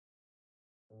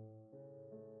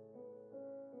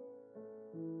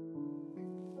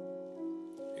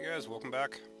guys, welcome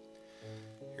back.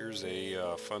 Here's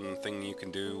a fun thing you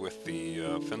can do with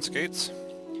the fence gates.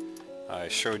 I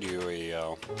showed you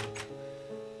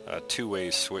a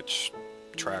two-way switch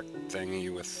track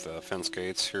thingy with fence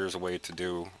gates. Here's a way to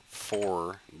do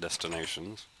 4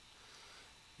 destinations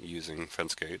using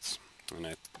fence gates. And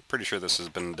I'm pretty sure this has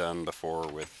been done before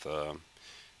with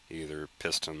either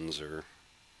pistons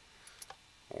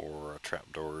or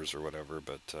trapdoors or whatever,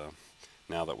 but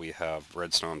now that we have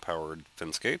redstone powered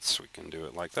fence gates, we can do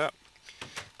it like that.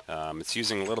 It's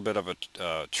using a little bit of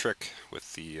a trick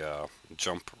with the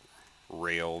jump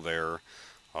rail there.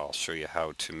 I'll show you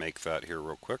how to make that here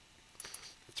real quick.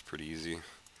 It's pretty easy.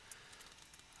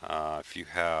 If you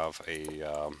have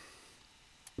a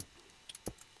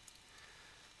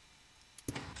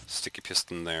sticky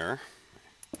piston there,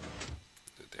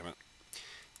 damn it,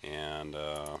 and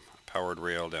a powered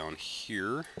rail down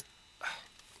here,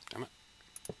 damn it,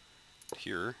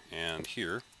 here and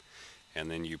here, and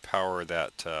then you power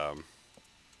that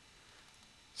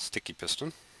sticky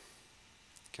piston.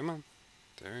 Come on,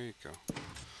 there you go.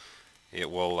 It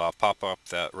will pop up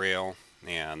that rail,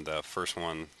 and the first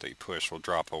one that you push will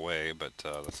drop away, but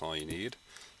that's all you need,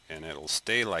 and it'll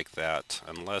stay like that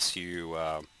unless you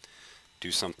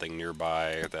do something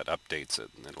nearby that updates it,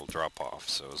 and it'll drop off.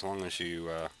 So as long as you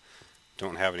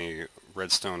don't have any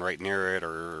redstone right near it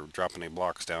or drop any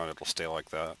blocks down, it'll stay like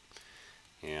that.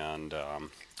 And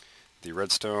the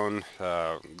redstone,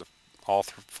 all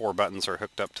 4 buttons are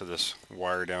hooked up to this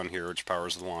wire down here, which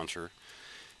powers the launcher.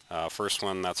 First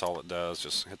one, that's all it does,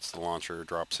 just hits the launcher,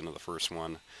 drops into the first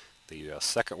one. The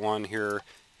second one here,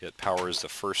 it powers the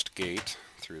first gate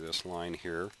through this line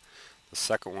here. The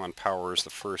second one powers the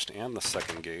first and the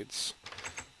second gates.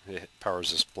 It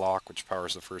powers this block, which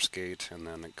powers the first gate, and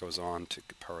then it goes on to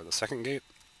power the second gate.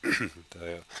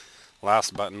 The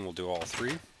last button will do all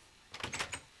 3,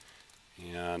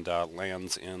 and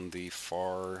lands in the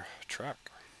far track.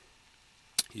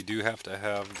 You do have to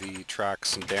have the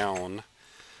tracks down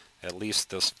at least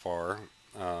this far,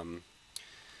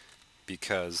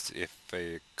 because if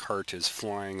a cart is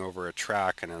flying over a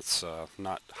track and it's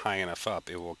not high enough up,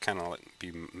 it will kind of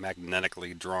be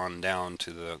magnetically drawn down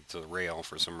to the rail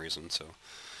for some reason. So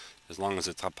as long as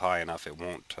it's up high enough, it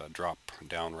won't drop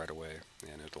down right away,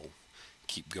 and it'll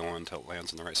keep going until it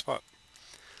lands in the right spot.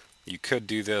 You could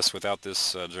do this without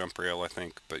this jump rail, I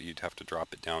think, but you'd have to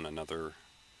drop it down another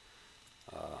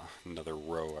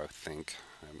row, I think.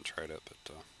 I haven't tried it,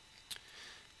 but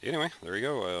anyway, there you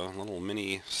go. A little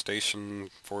mini station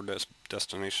for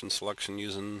destination selection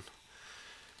using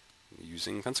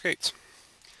fence gates.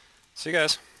 See you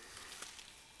guys.